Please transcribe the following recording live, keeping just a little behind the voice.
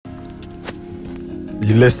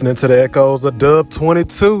You listening to the echoes of Dub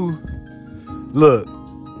 22. Look,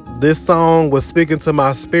 this song was speaking to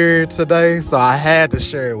my spirit today, so I had to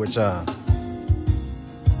share it with y'all.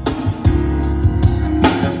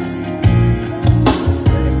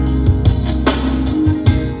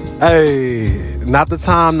 Hey, not the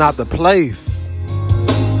time, not the place.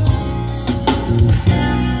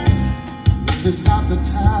 This is not the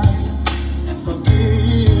time for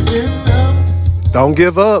giving up. Don't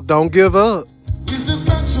give up, don't give up. This is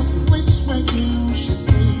not your place where you should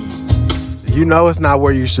be. You know it's not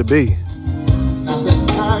where you should be. Not the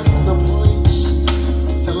time or the place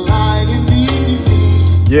to lie and be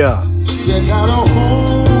defeated. Yeah. You gotta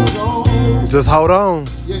hold on. Just hold on.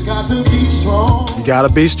 You got to be strong. You gotta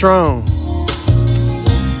be strong.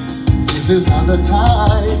 This is not the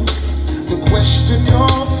time to question your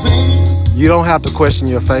faith. You don't have to question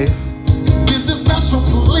your faith. This is not your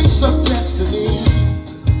place of destiny.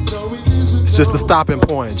 No, it isn't. It's just a stopping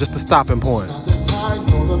point. Just a stopping point. Not the time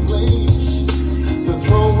or the place to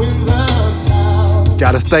throw in the towel.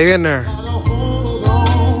 Gotta stay in there. Gotta hold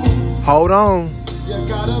on. Hold on. You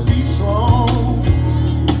gotta be strong.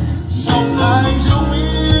 Sometimes you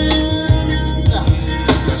win.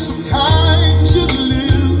 Sometimes you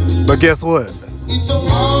lose. But guess what? It's a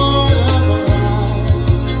part of the ride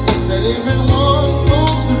that everyone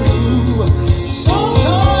goes through.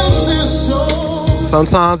 Sometimes there's joy.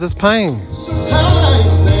 Sometimes it's pain.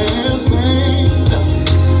 Sometimes there's pain.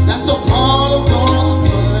 That's a part of God's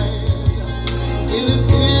plan. It is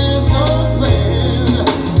His plan.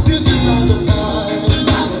 This is not the time.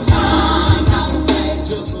 Not the time. Not the place.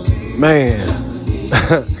 Just believe. Man.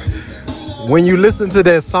 When you listen to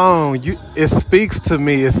that song, it speaks to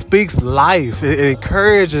me. It speaks life. It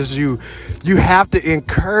encourages you. You have to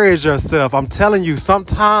encourage yourself. I'm telling you,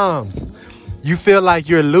 sometimes you feel like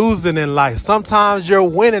you're losing in life. Sometimes you're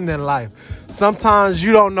winning in life. Sometimes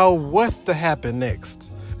you don't know what's to happen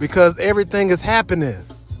next because everything is happening.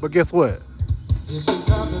 But guess what? This is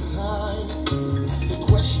not the time to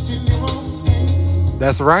question your faith.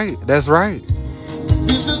 That's right. That's right.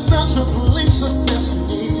 This is not your place of destiny.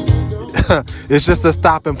 It's just a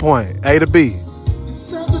stopping point. A to B.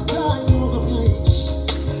 It's not the time or the place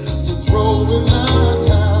to throw in the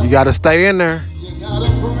towel. You got to stay in there. You gotta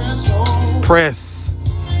press on. Press.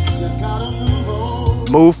 You gotta move on.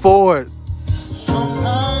 Move forward.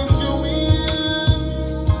 Sometimes you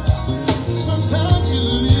win. Sometimes you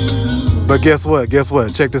lose. But guess what? Guess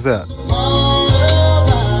what? Check this out. Part of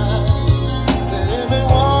life that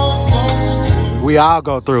everyone goes through. We all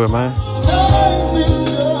go through it, man. Sometimes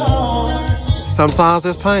it's joy. Sometimes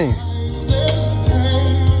there's pain. There's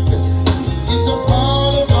pain. It's a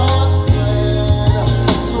part of God's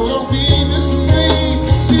plan. So don't be dismayed.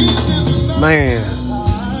 This is not Man,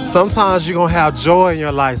 sometimes you're going to have joy in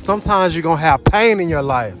your life. Sometimes you're going to have pain in your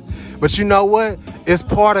life. But you know what? It's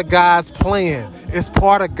part of God's plan. It's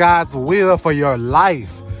part of God's will for your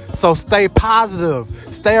life. So stay positive.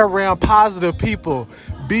 Stay around positive people.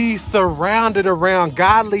 Be surrounded around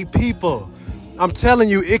godly people. I'm telling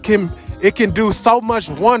you, it can do so much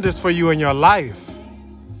wonders for you in your life.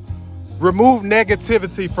 Remove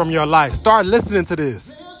negativity from your life. Start listening to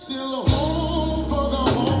this. There's still a home for the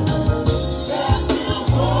homeless. There's still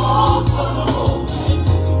hope for the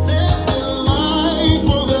homeless. There's still life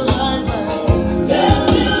for the lifeless. There's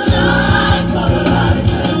still life for the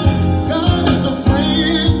lifeless. God is a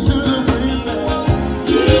friend to the friendless.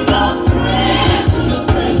 He's a friend to the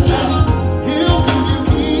friendless. He'll give you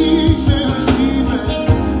peace and sweetness.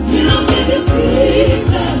 He'll give you peace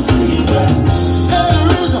and sweetness. There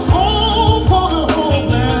is a hope for the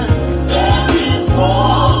homeless. There is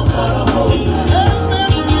hope for the homeless. And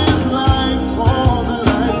there is life for the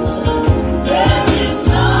lifeless. There is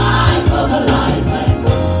life for the lifeless.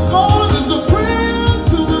 God is a friend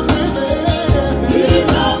to the friendless. He's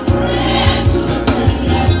a friend to the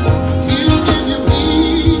friendless. He'll give you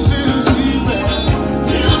peace and sweetness.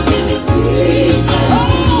 He'll give you peace and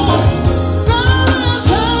sweetness. There is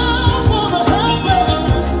help for the helpless.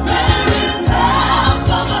 There is help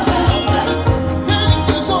for the helpless. There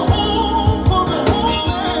is a home for the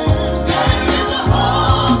homeless. There is a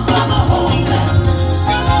home for the homeless.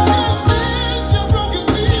 God can mend your broken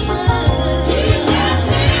pieces. He can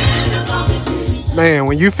mend your broken pieces. Man,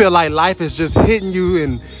 when you feel like life is just hitting you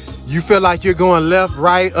and you feel like you're going left,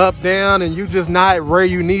 right, up, down, and you just not where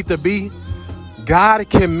you need to be, God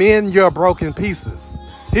can mend your broken pieces.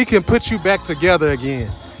 He can put you back together again.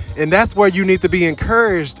 And that's where you need to be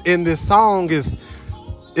encouraged in this song. It's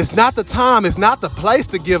not the time, it's not the place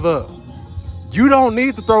to give up. You don't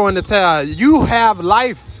need to throw in the towel. You have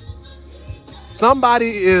life. Somebody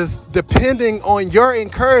is depending on your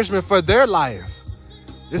encouragement for their life.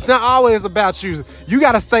 It's not always about you. You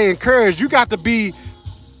got to stay encouraged. You got to be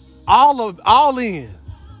all in.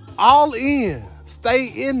 Stay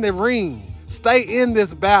in the ring. Stay in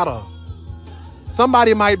this battle.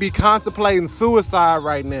 Somebody might be contemplating suicide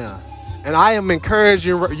right now. And I am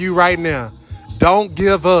encouraging you right now. Don't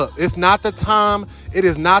give up. It's not the time. It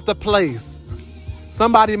is not the place.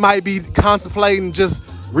 Somebody might be contemplating just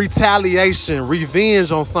retaliation,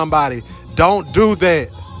 revenge on somebody. Don't do that.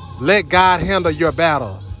 Let God handle your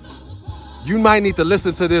battle. You might need to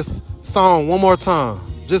listen to this song one more time.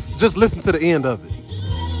 Just listen to the end of it.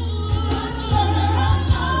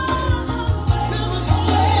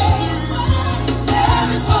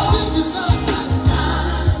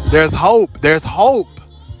 There's hope. There's hope.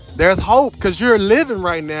 There's hope because you're living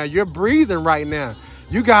right now. You're breathing right now.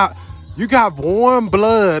 You got warm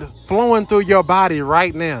blood flowing through your body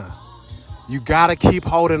right now. You got to keep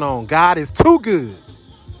holding on. God is too good.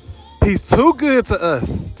 He's too good to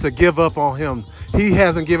us to give up on him. He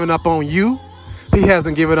hasn't given up on you. He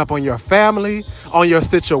hasn't given up on your family, on your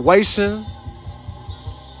situation.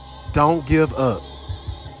 Don't give up.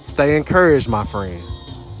 Stay encouraged, my friend.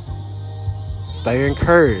 Stay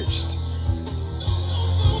encouraged.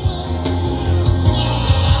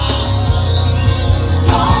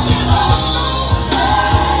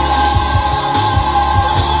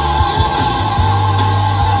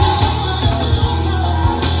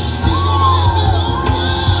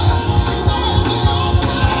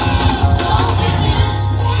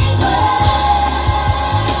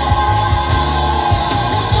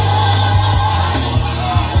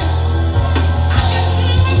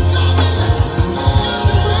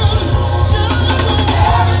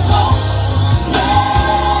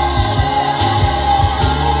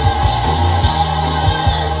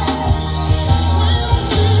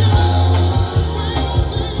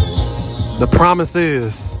 The promise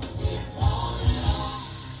is,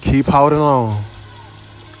 keep holding on.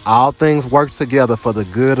 All things work together for the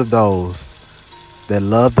good of those that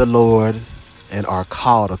love the Lord and are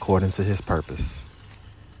called according to his purpose.